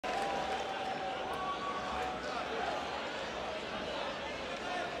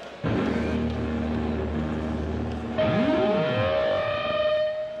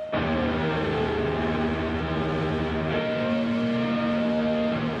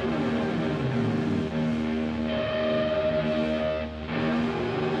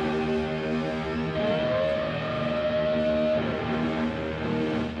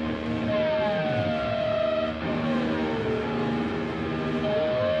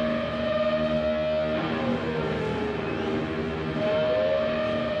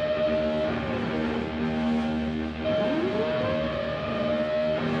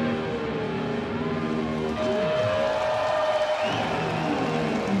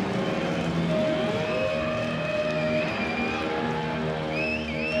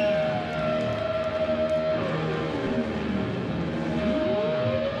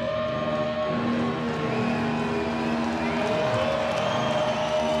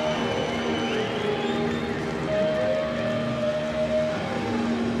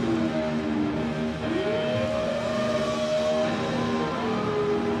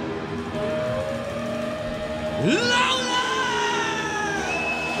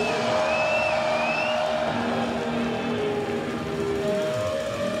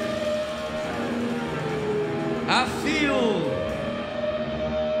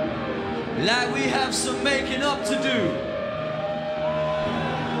Like we have some making up to do.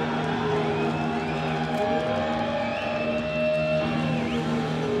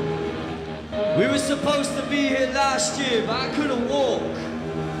 We were supposed to be here last year, but I couldn't walk.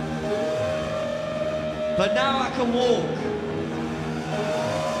 But now I can walk.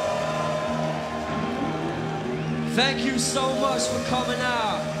 Thank you so much for coming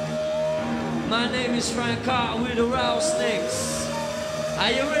out. My name is Frank Carter with the Rattlesnakes.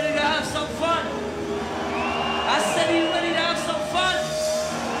 Are you ready to have some fun? I said, are you ready to have some fun?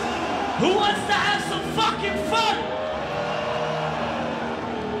 Who wants to have some fucking fun?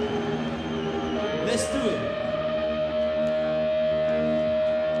 Let's do it.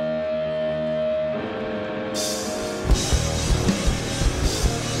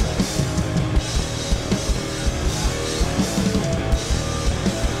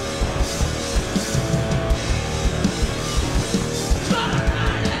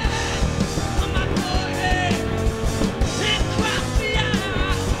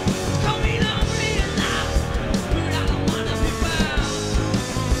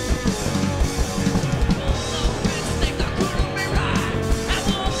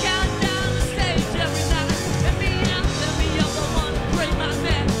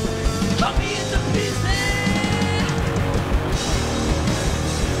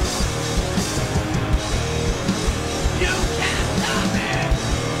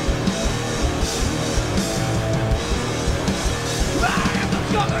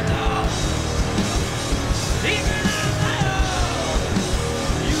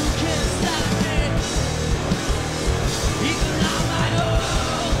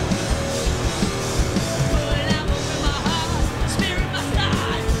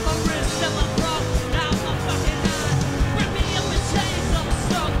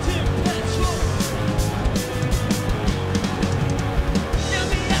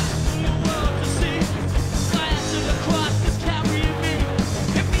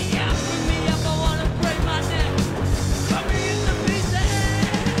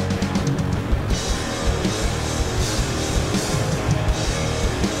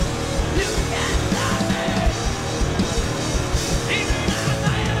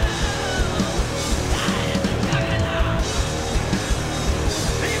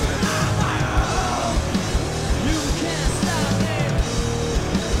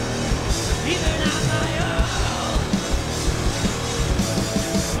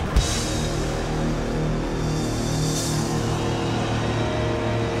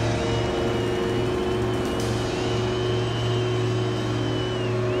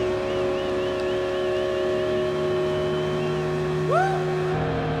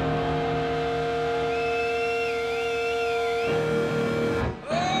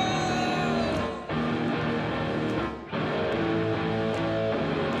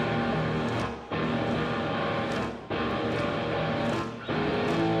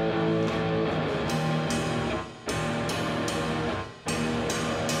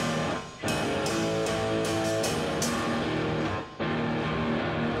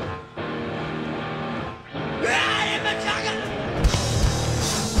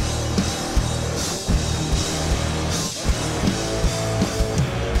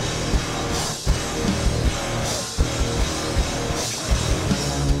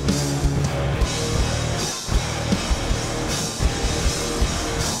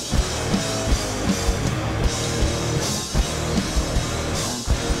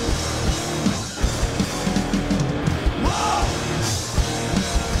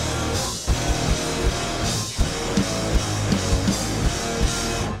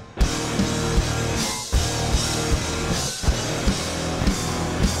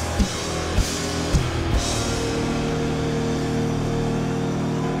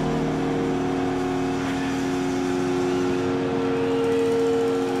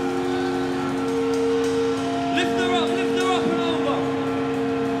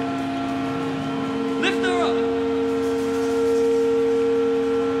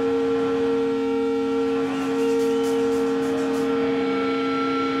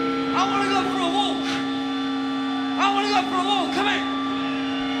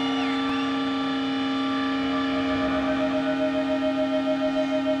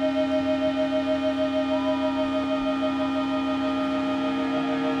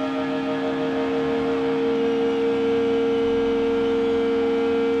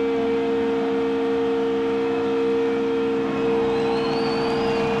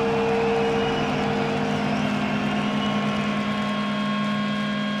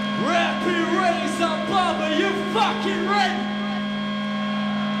 fucking ready.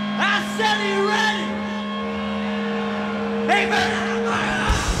 I said, are you ready? Amen.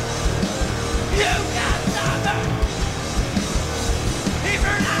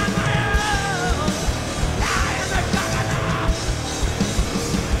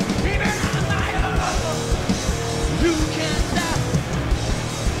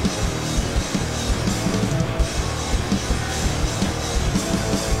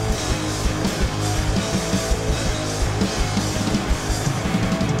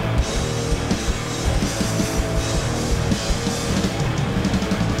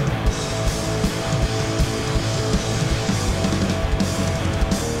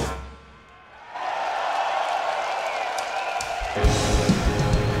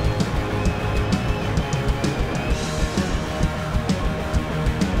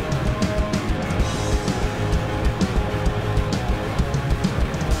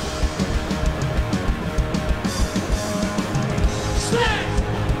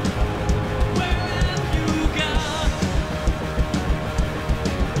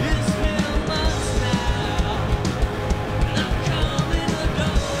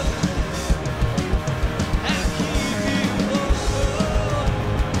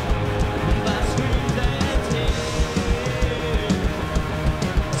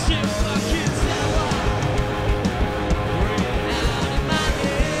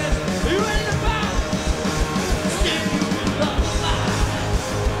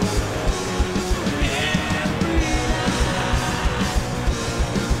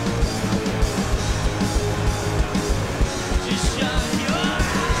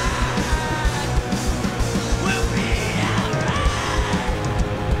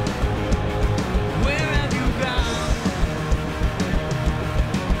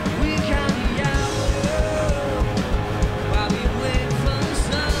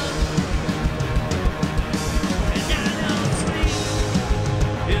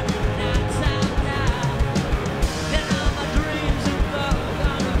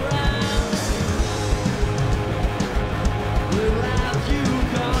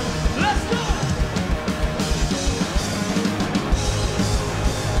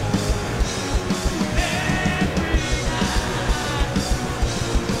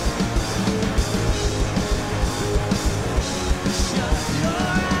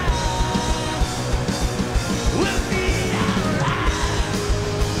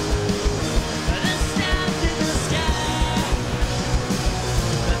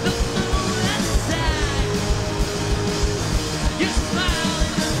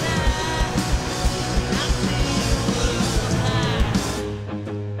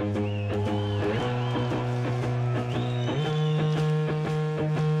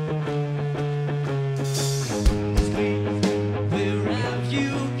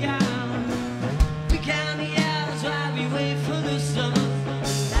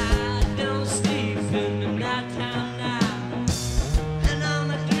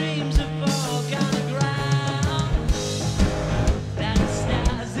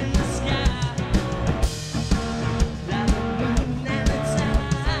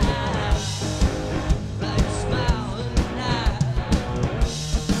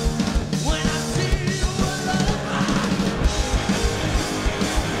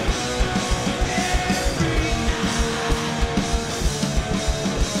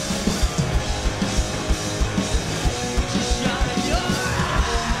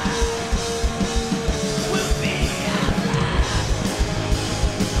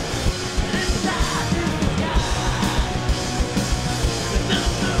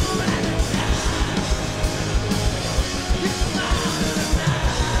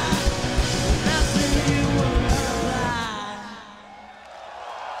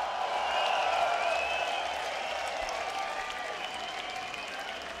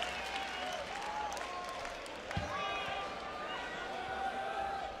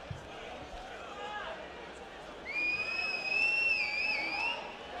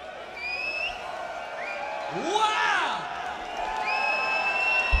 Wow!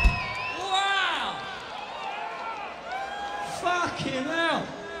 Wow! Fucking hell!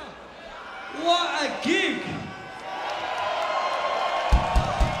 What a gig!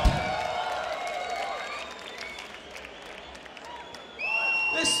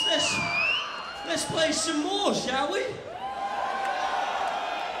 Let's play some more, shall we?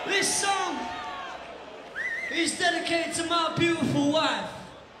 This song is dedicated to my beautiful wife.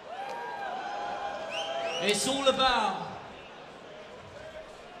 It's all about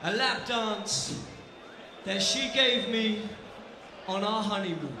a lap dance that she gave me on our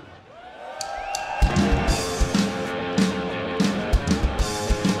honeymoon.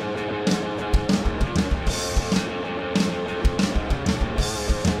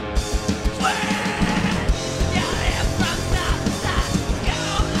 Yeah.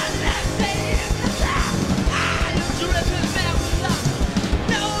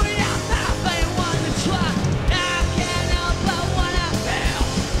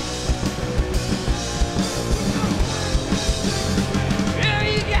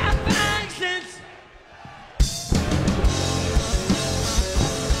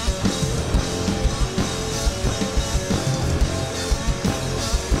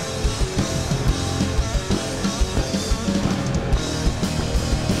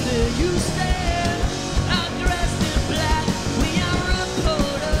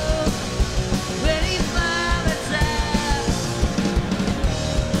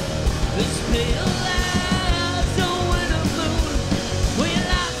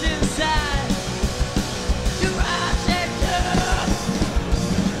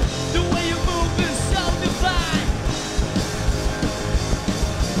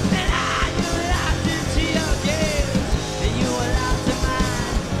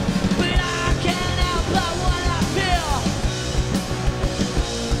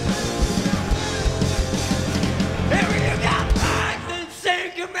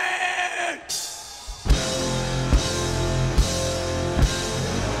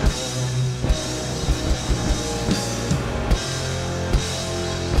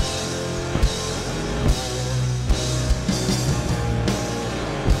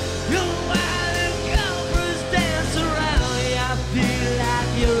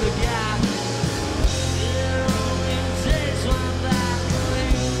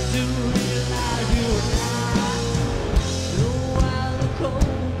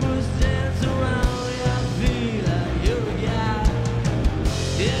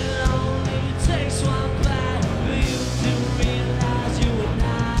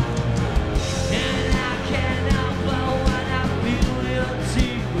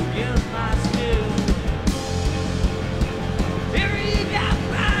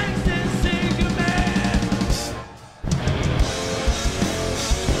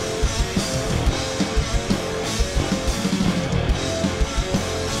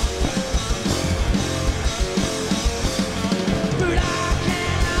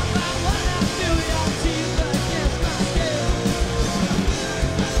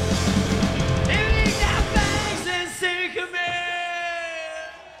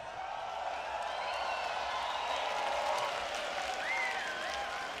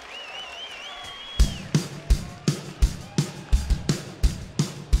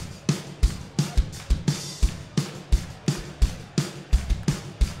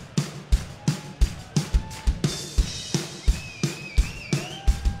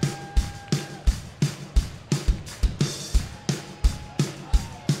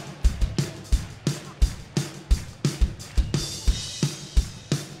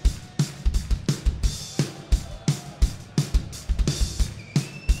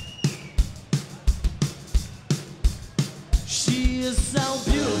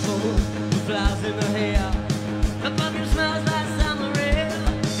 flowers in her hair. The pumpkin smells like summer air.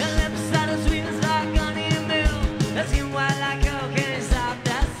 Her lips are as sweet as like honey and milk. Her skin white like coke and it's soft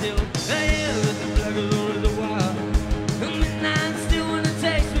as silk. Her hair is the black as all of the wild. Her midnight still wanna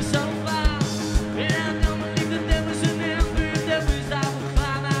taste me so far. And I don't believe that there was an ember. If there was, I will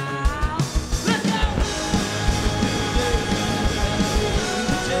climb out. Let's go!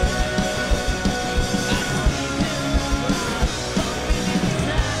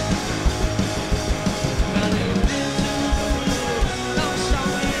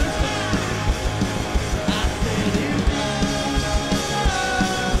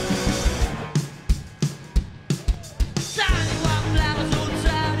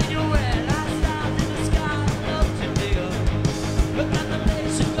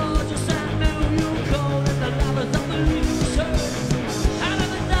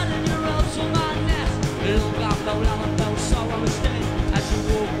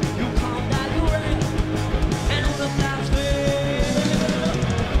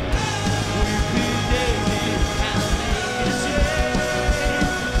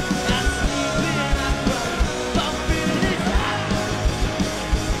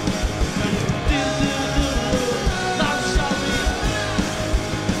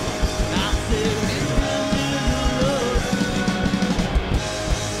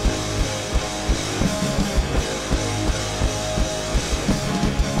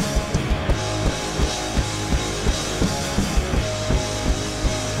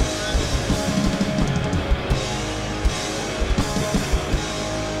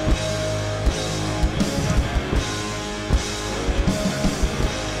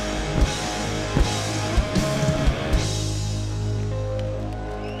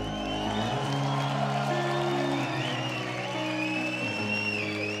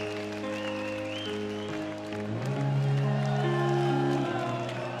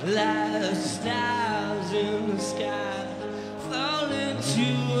 Like the stars in the sky falling to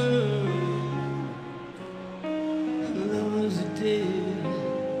earth. Lovers are dead,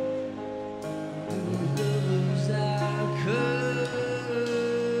 lovers are cursed.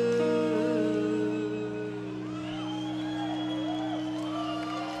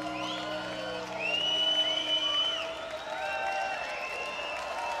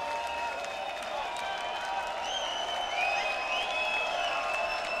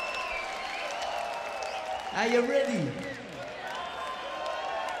 Are you ready?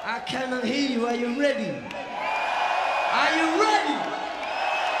 I cannot hear you. Are you ready? Are you ready?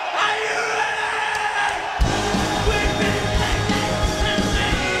 Are you ready? We've been thinking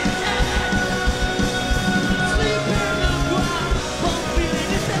and sleep in the ground, won't feel it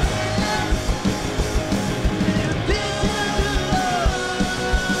yourself. And this is the love.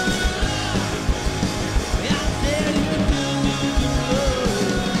 I said you do the love.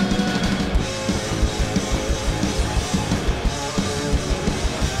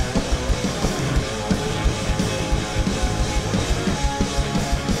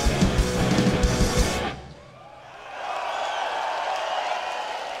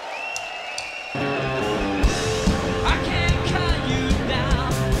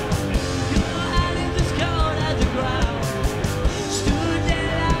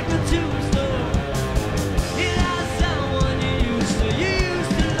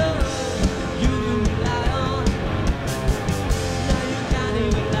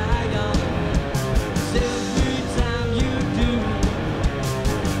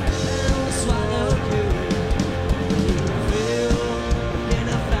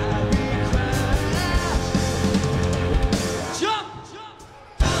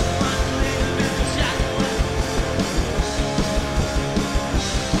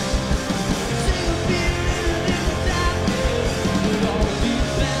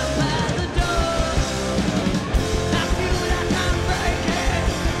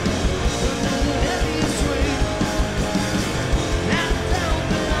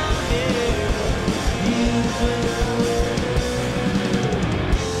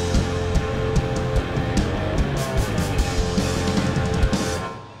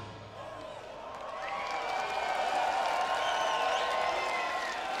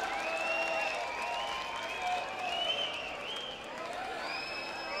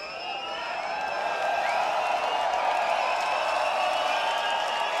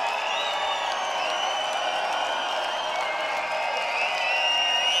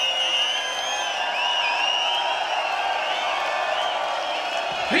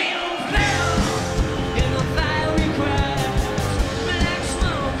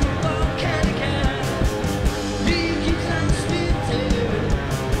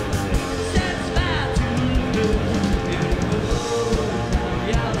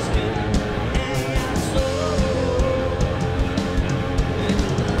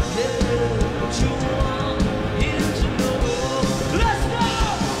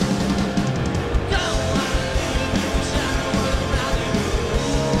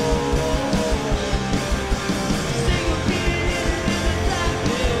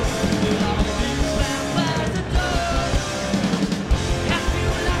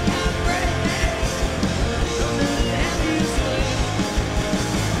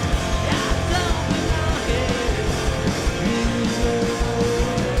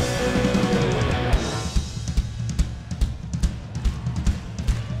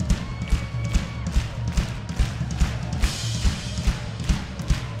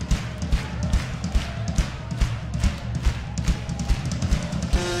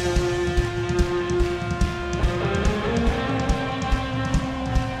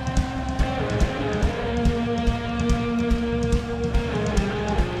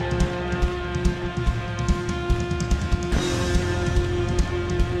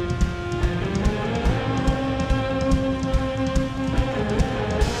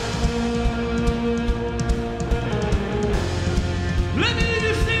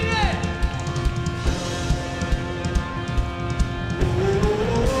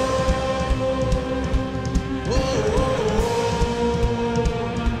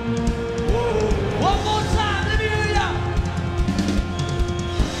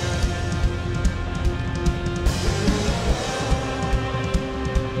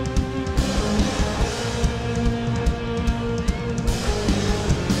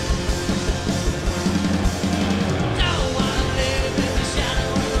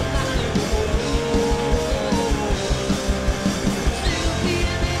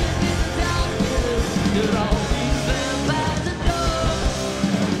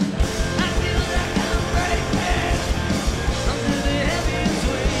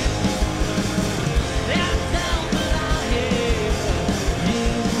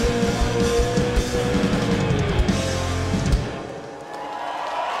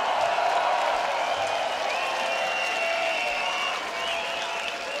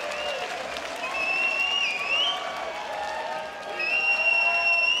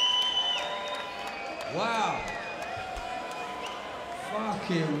 Wow.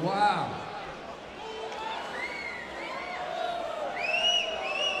 Fucking wow.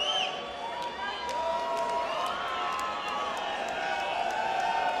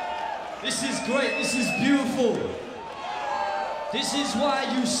 This is great, this is beautiful. This is why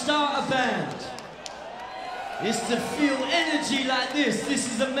you start a band. It's to feel energy like this.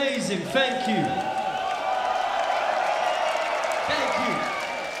 This is amazing, thank you. Thank you.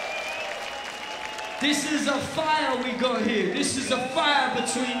 This is a fire we got here. This is a fire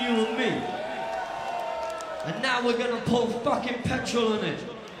between you and me. And now we're gonna pour fucking petrol on it.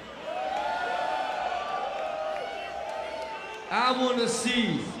 I wanna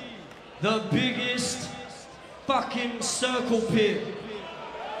see the biggest fucking circle pit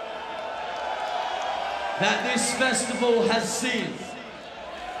that this festival has seen.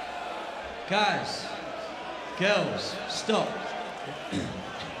 Guys, girls, stop.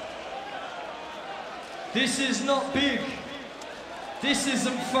 This is not big. This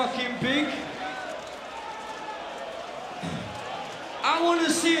isn't fucking big. I want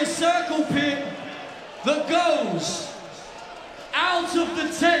to see a circle pit that goes out of the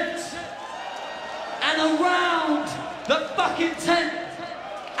tent and around the fucking tent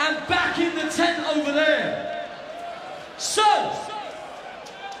and back in the tent over there. So,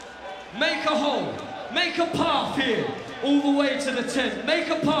 make a hole, make a path here, all the way to the tent. Make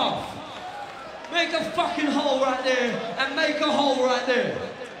a path. Make a fucking hole right there and make a hole right there.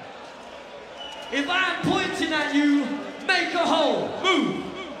 If I'm pointing at you, make a hole. Move,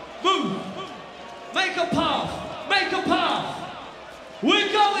 move. Make a path, make a path.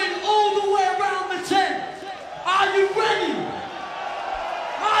 We're going all the way around the tent. Are you ready?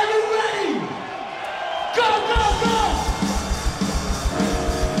 Are you ready? Go, go, go!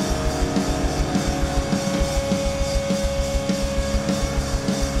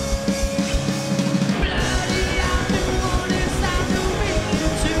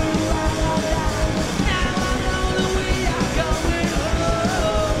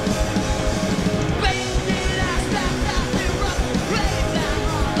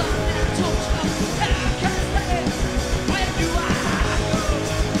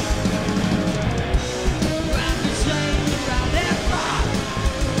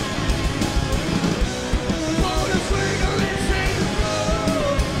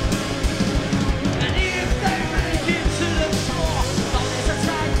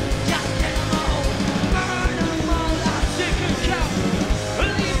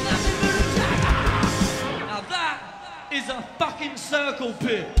 Circle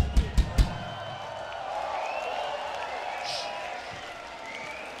pit.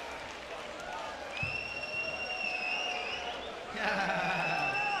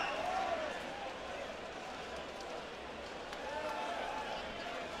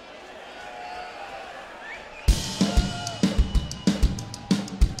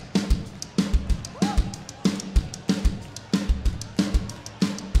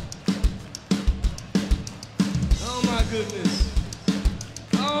 Oh my goodness.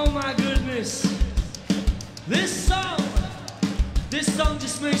 Oh my goodness. This song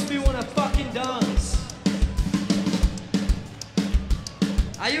just makes me want to fucking dance.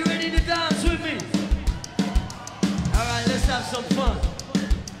 Are you ready to dance with me? Alright, let's have some fun.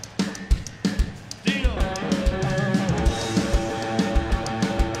 Dino.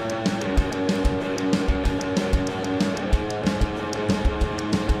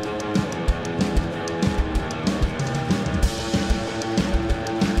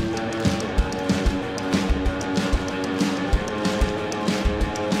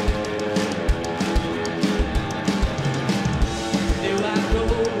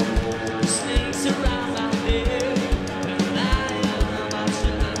 Snakes around my neck, and I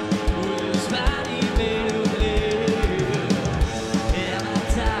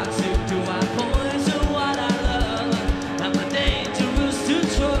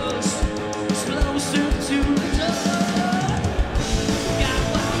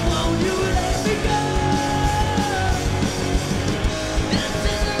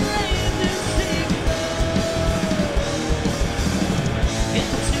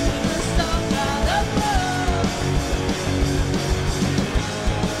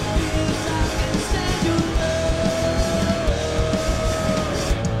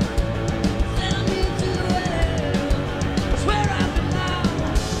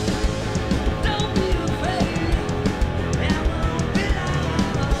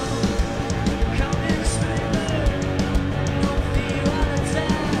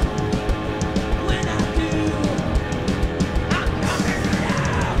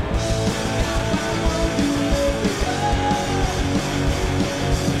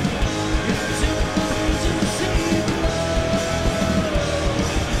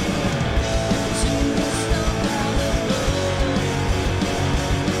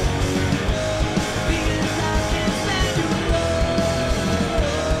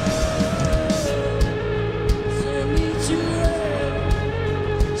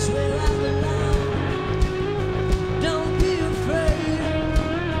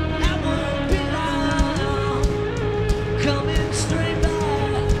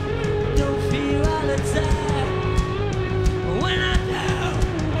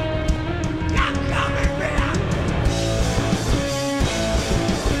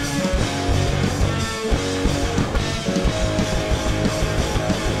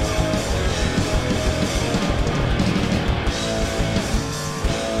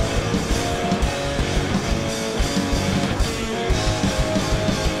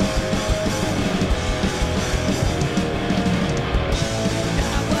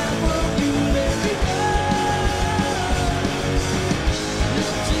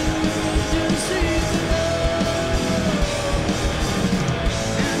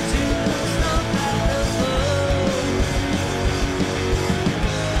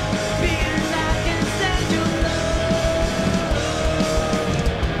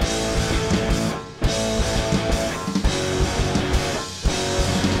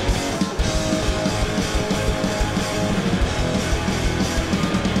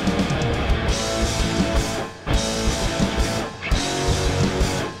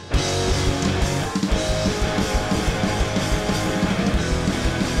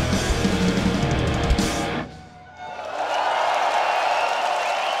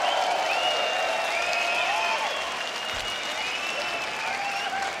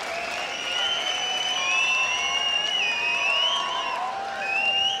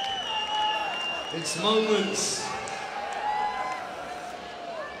It's moments.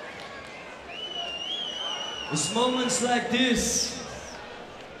 It's moments like this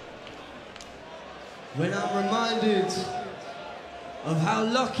when I'm reminded of how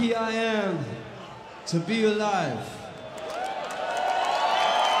lucky I am to be alive.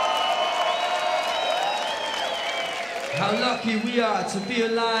 How lucky we are to be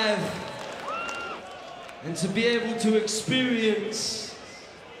alive and to be able to experience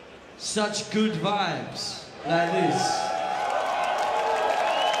such good vibes like this.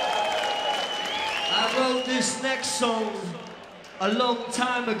 I wrote this next song a long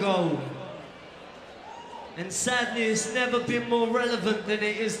time ago, and sadly it's never been more relevant than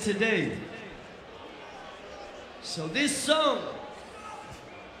it is today. So this song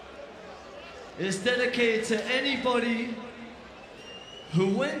is dedicated to anybody who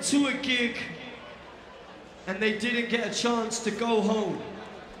went to a gig and they didn't get a chance to go home.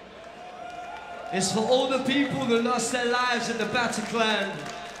 It's for all the people that lost their lives in the Bataclan,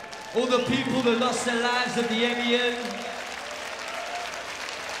 all the people that lost their lives at the MEN.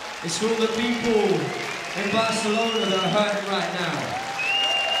 It's for all the people in Barcelona that are hurting right now.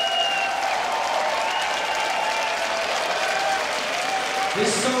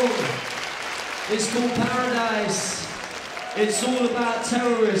 This song is called Paradise. It's all about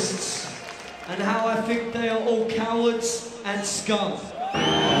terrorists and how I think they are all cowards and scum.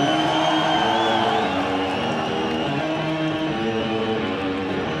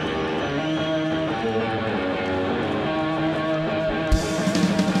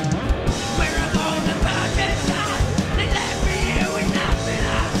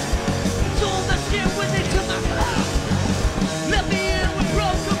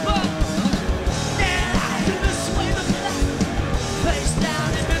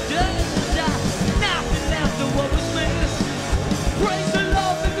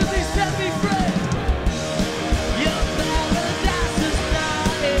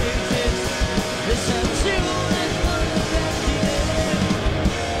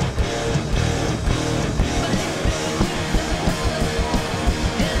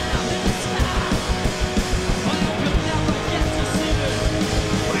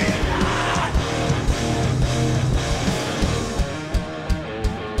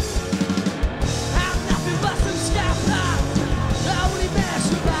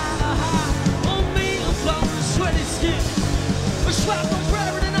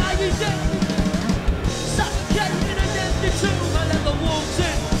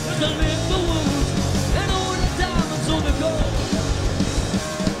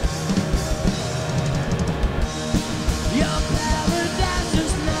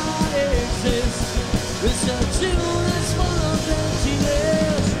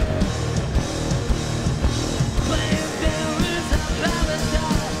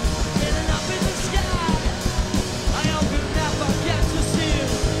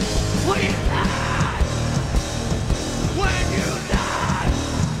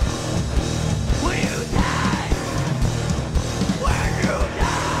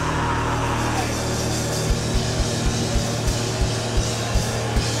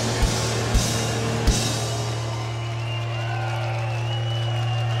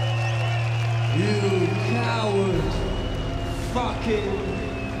 You coward,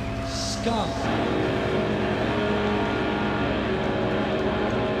 fucking scum.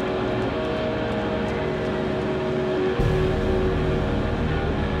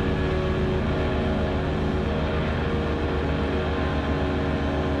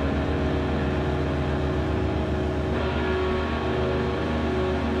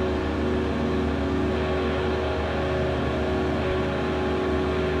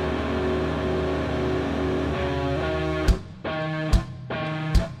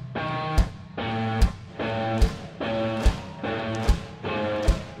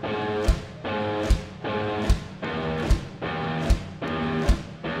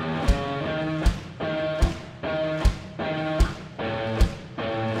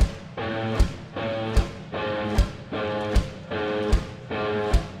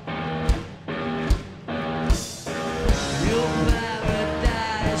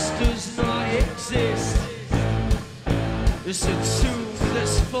 It's a tomb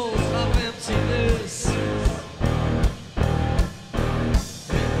that's full of emptiness.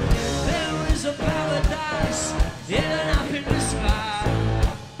 There is a paradise hidden up in the sky.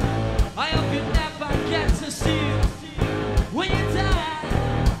 I hope you never get to see it when you die.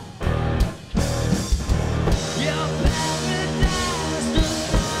 Your paradise does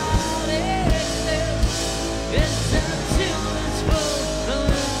not exist. It's a tomb that's full of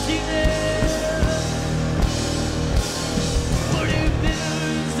emptiness.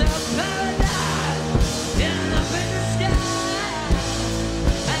 Paradise.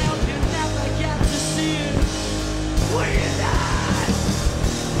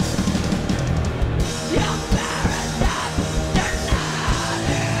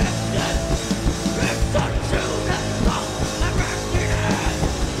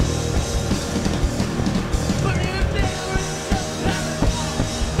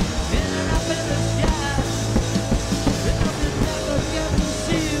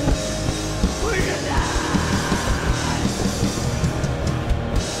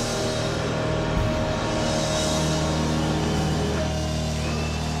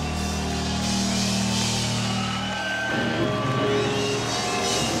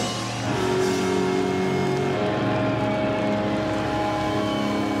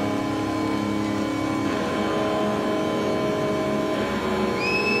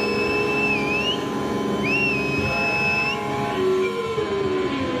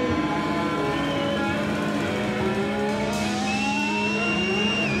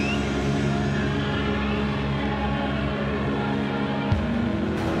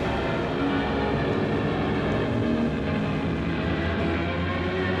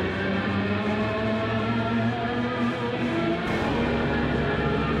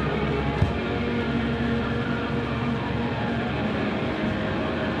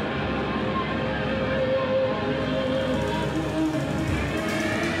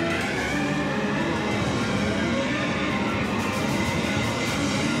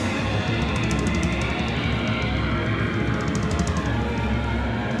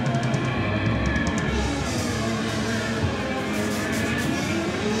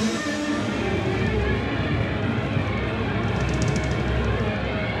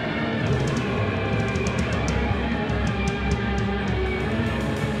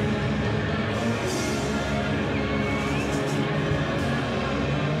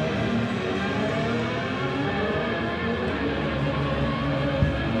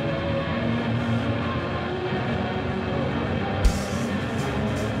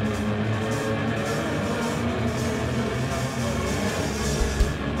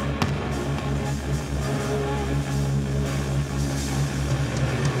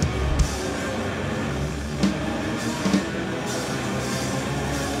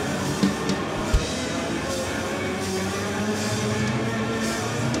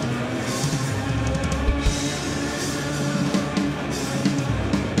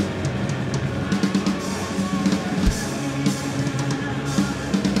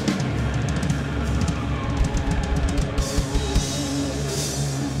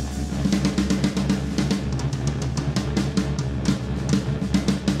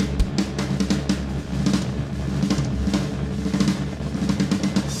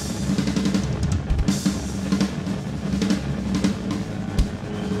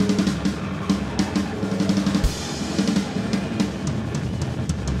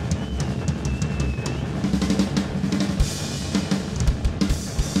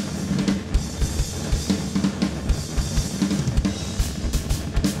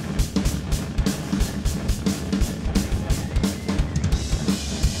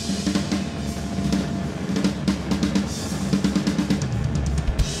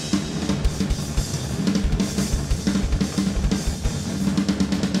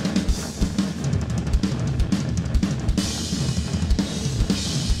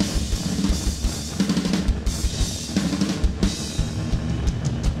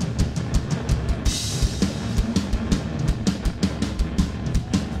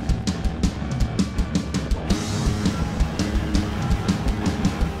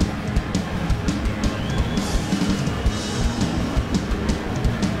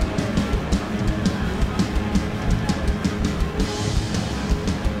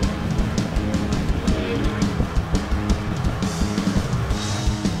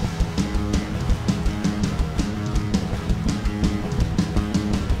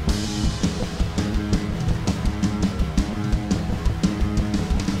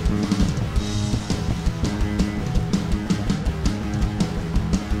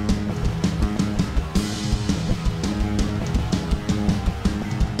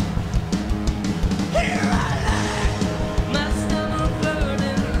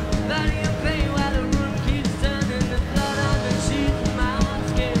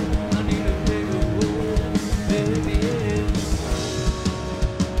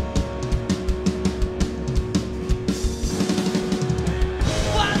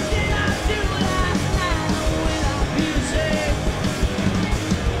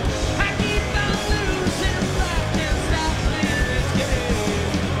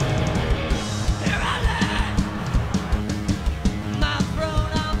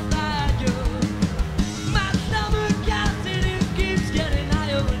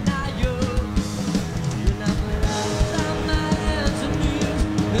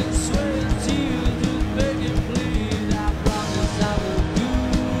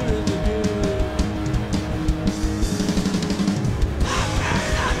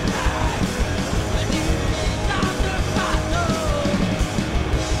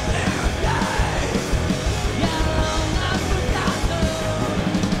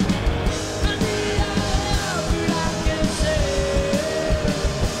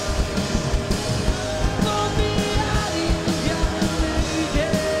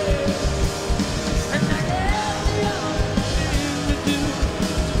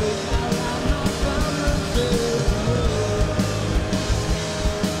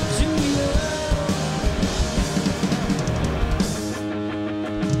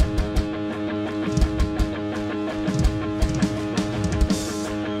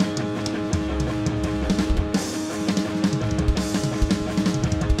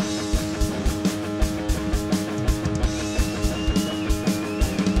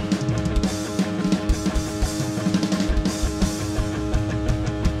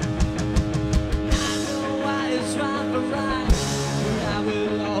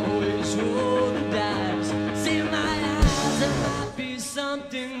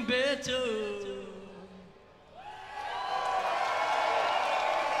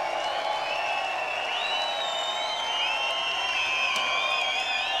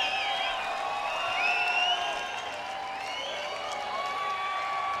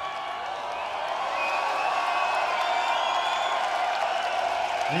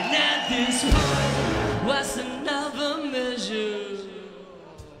 And at this point, what's another measure?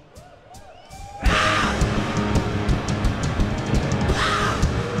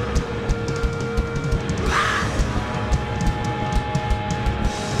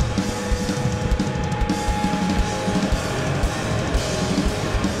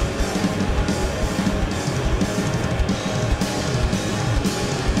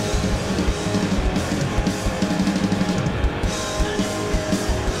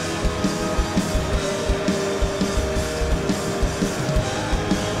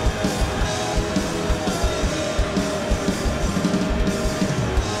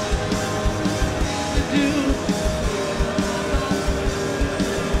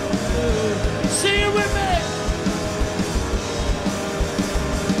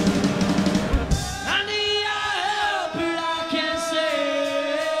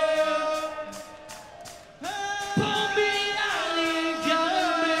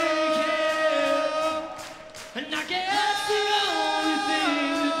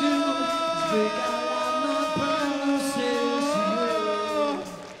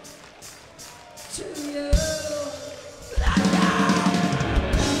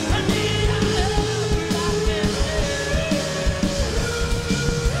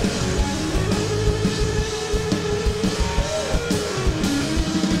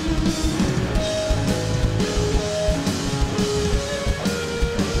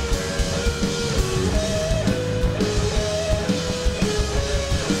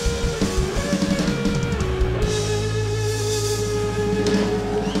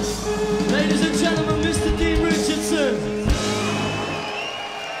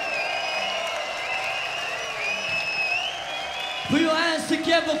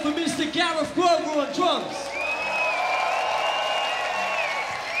 Together for Mr. Gareth Grover on drums.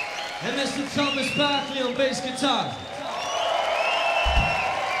 And Mr. Thomas Barkley on bass guitar.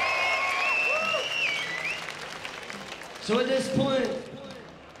 So at this point,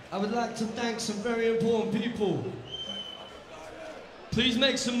 I would like to thank some very important people. Please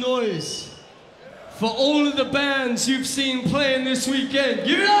make some noise for all of the bands you've seen playing this weekend.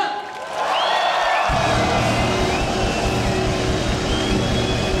 Give it up!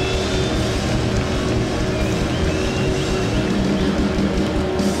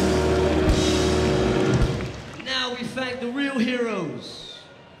 Thank the real heroes.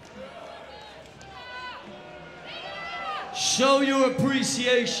 Show your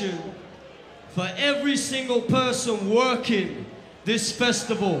appreciation for every single person working this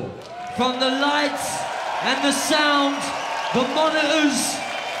festival. From the lights and the sound, the monitors,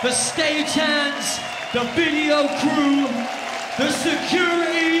 the stagehands, the video crew, the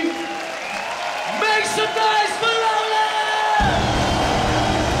security. Make some noise for Lowlands!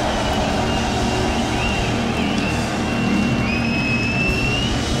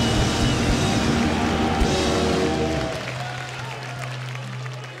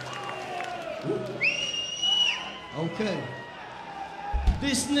 Okay,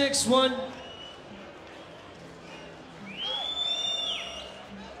 this next one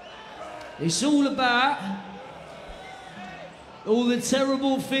it's all about all the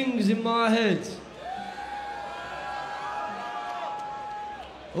terrible things in my head,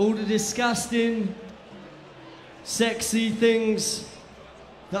 all the disgusting, sexy things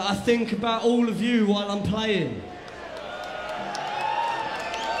that I think about all of you while I'm playing.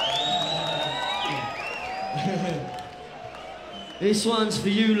 This one's for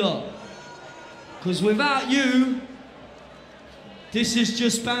you lot, because without you, this is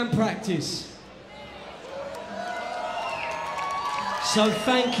just band practice. So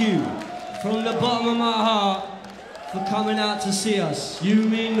thank you from the bottom of my heart for coming out to see us. You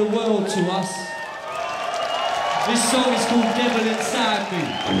mean the world to us. This song is called Devil Inside Me.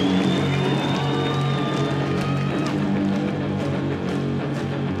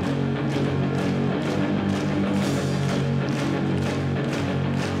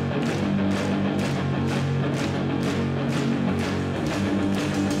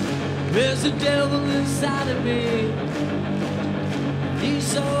 There's a devil inside of me.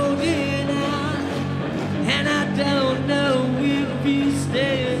 He's holding out, and I don't know if he's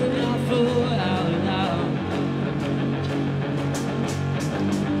staying out for how long.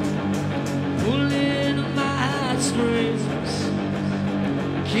 Pulling on my heartstrings,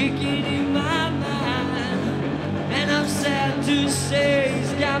 kicking in my mind, and I'm sad to say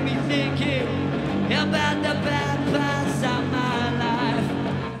he's got me thinking about the bad parts of my life.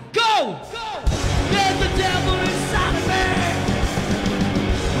 Go! There's the devil inside of me.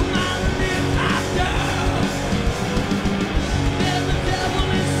 There's the devil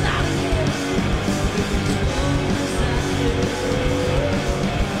inside of me.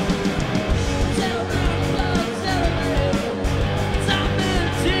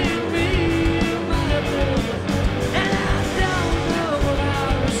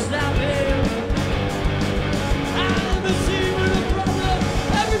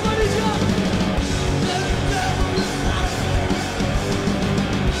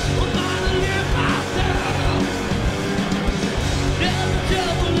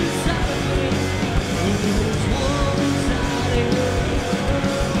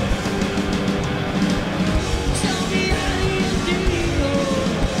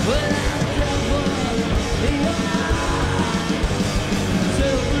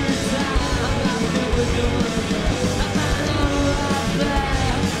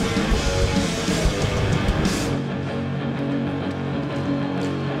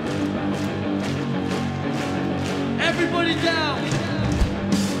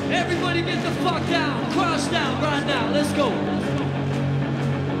 fuck down, crush down right now. Let's go.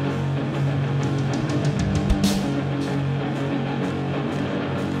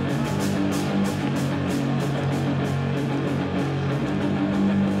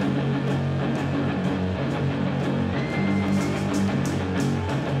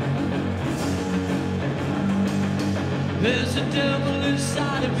 There's a devil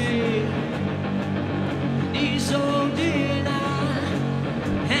inside of me. He's holding on,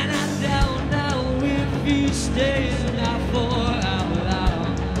 and I don't know if he's staying out for how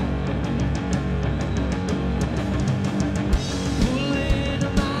long. Pulling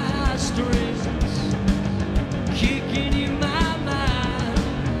on my strings, kicking in my mind,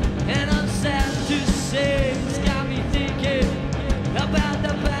 and I'm sad to say it's got me thinking about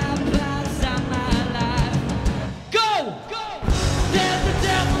the bad parts of my life. Go! There's the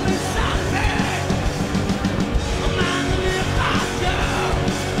devil inside of me. I'm not gonna live like you.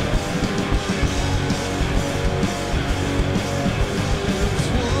 There's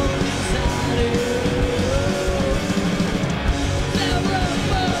one inside of you. Devil,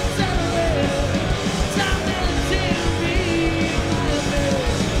 tormenting me, my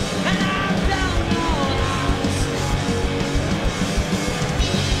baby, and I don't know how to stop.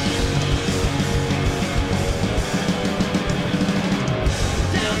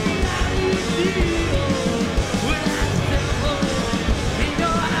 Tell me how you feel when I devil in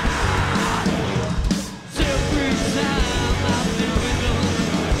your heart. Every time I feel it go,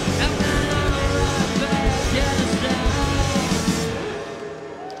 I'm not right back at the start.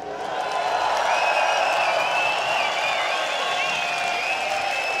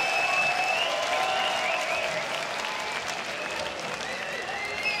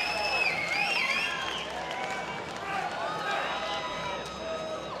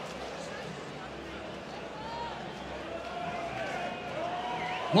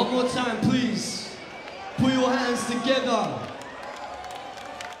 One more time, please. Put your hands together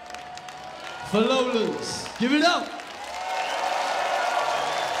for Lowlands. Give it up.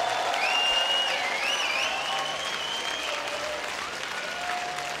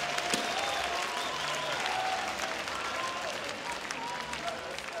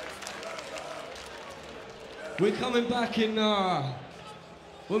 We're coming back in, when are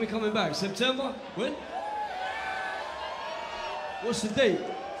we coming back? September? When? What's the date?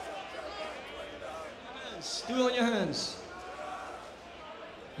 Do it on your hands.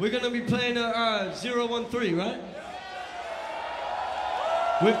 We're gonna be playing at 013, right?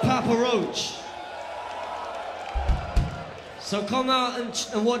 With Papa Roach. So come out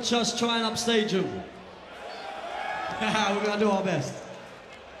and watch us try and upstage him. We're gonna do our best.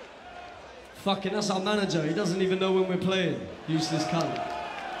 Fucking, that's our manager. He doesn't even know when we're playing. Useless cunt.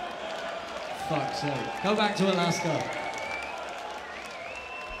 Fuck's sake. Go back to Alaska.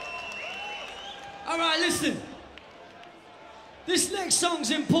 All right, listen. This next song's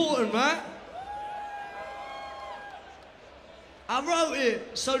important, right? I wrote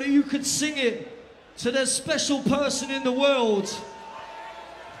it so that you could sing it to the special person in the world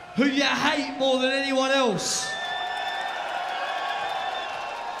who you hate more than anyone else.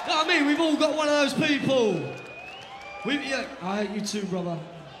 You know what I mean? We've all got one of those people. Yeah, I hate you too, brother.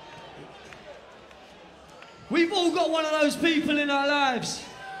 We've all got one of those people in our lives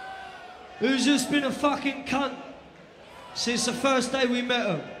who's just been a fucking cunt since the first day we met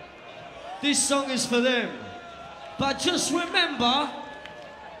them. This song is for them. But just remember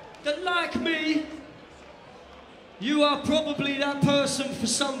that, like me, you are probably that person for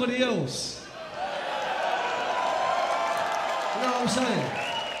somebody else. You know what I'm saying?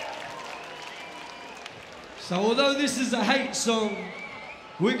 So although this is a hate song,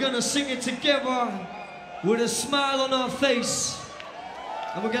 we're gonna sing it together with a smile on our face.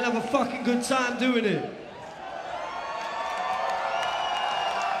 And we're gonna have a fucking good time doing it.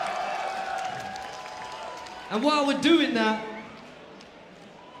 And while we're doing that,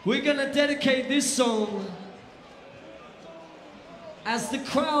 we're gonna dedicate this song as the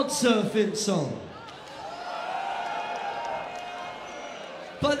crowd surfing song.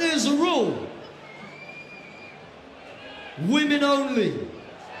 But there's a rule. Women only.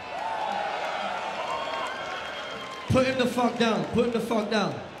 Put him the fuck down. Put him the fuck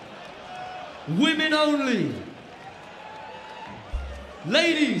down. Women only.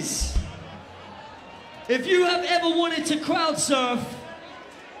 Ladies, if you have ever wanted to crowd surf,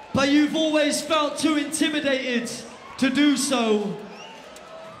 but you've always felt too intimidated to do so,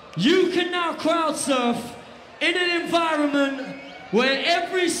 you can now crowd surf in an environment where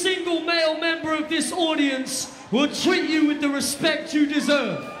every single male member of this audience will treat you with the respect you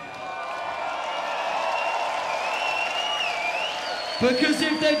deserve. Because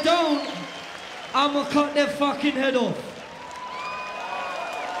if they don't, I'ma cut their fucking head off.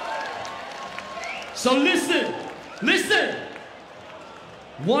 So listen, listen.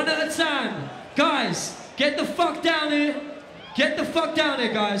 One at a time. Guys, get the fuck down here. Get the fuck down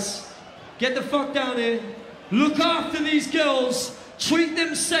here, guys. Get the fuck down here. Look after these girls. Treat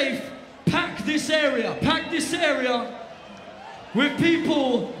them safe. Pack this area. Pack this area with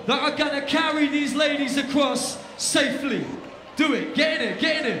people that are gonna carry these ladies across safely. Do it. Get in it.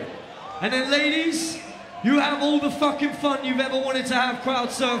 Get in it. And then ladies, you have all the fucking fun you've ever wanted to have crowd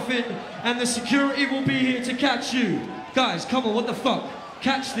surfing, and the security will be here to catch you. Guys, come on, what the fuck?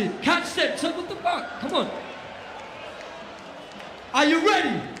 Catch them. Catch them. So what the fuck? Come on. Are you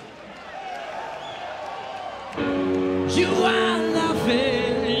ready? You are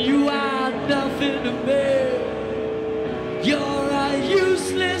nothing. You are nothing to me. You're a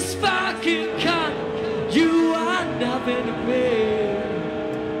useless fucking cunt. You are nothing to me.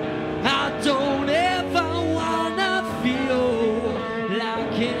 I don't ever wanna feel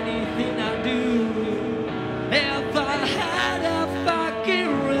like anything I do ever had a fucking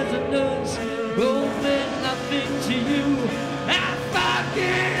resonance. Oh, meant nothing to you. I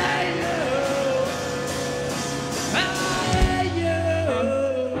fucking hate you. I hate you.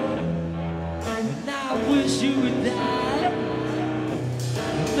 And I wish you would die.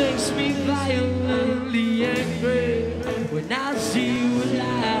 It makes me violently angry when I see you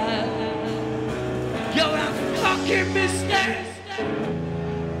alive. You're a fucking mistake.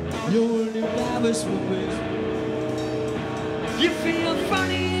 You're an embarrassment, baby. You feel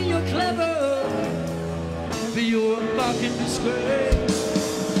funny and you're clever, but you're a fucking disgrace.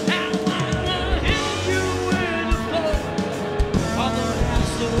 I wanna hit you in the floor on the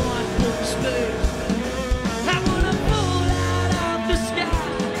last one for space. I wanna pull out of the sky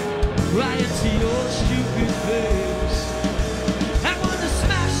right into your stupid face. I wanna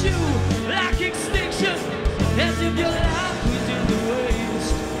smash you like extinction, as if your life was in the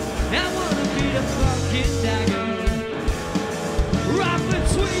waste. I wanna be the fucking dagger right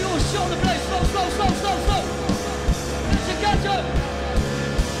between your shoulder blades. Slow, slow, slow, slow, slow. Gotcha, gotcha.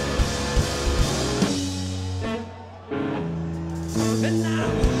 And I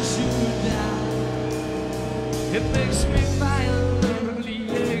wish you would die. It makes me violently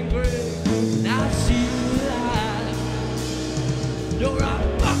angry when I see you alive. You're a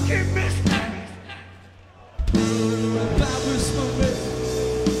fucking mistake. Embarrassment, baby.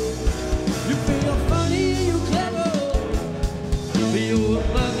 You feel funny and you're clever, but you're a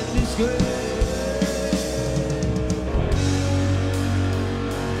fucking disgrace.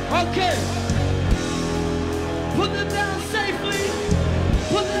 Okay. Put them down safely.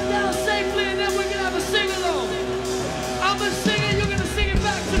 Put them down safely, and then we're gonna have a sing-along. I'm gonna sing it, you're gonna sing it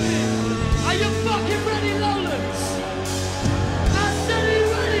back to me. Are you fucking ready, Lowlands? I said, are you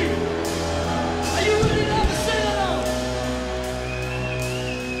ready? Are you ready to have a sing-along?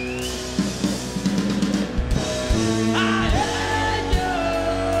 I hate you,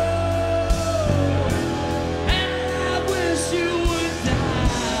 and I wish you would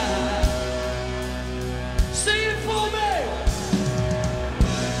die. Sing it for me.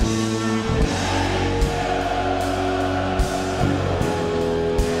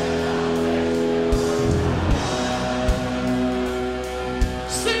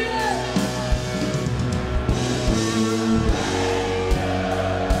 Sing it.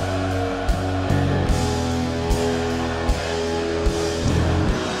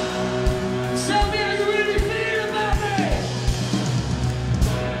 Tell me how you really feel about me.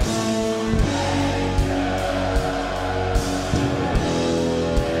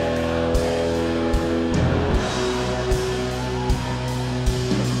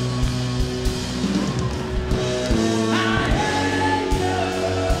 I hate you,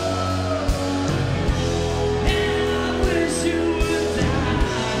 and I wish you would die.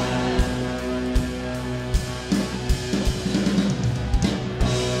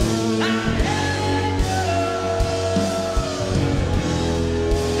 I hate you,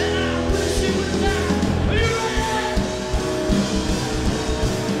 and I wish you would die. Are you ready?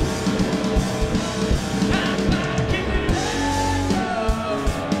 I fucking hate you,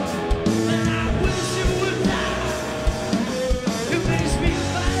 and I wish you would die. It makes me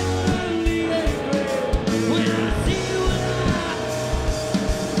violently angry when I see you alive.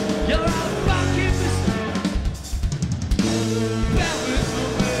 You're a fucking mistake. Bear with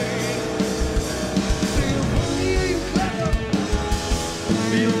me. Feel funny and you're clever,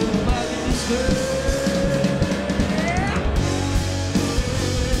 but you're a fucking disgrace.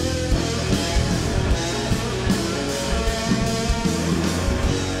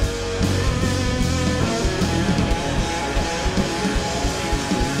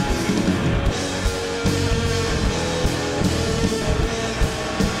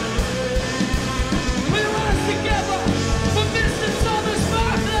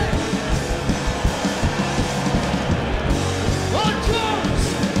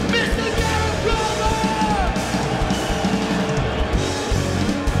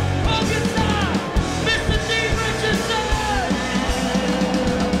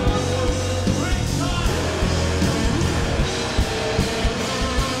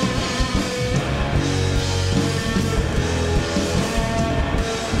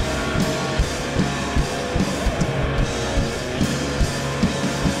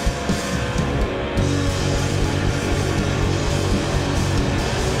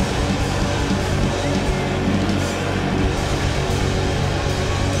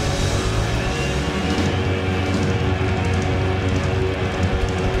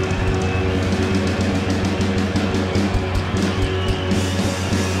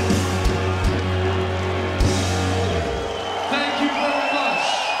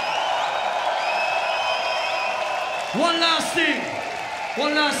 One last thing.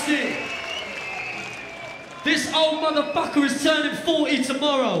 One last thing. This old motherfucker is turning 40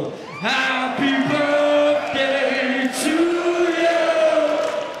 tomorrow. Happy birthday to you.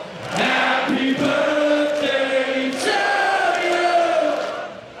 Happy birthday to you.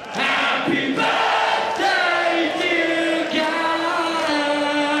 Happy birthday, dear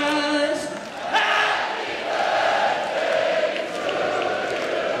guys. Happy birthday to you.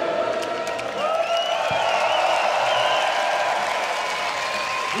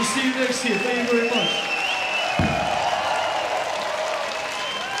 We'll see you next year. Thank you very much.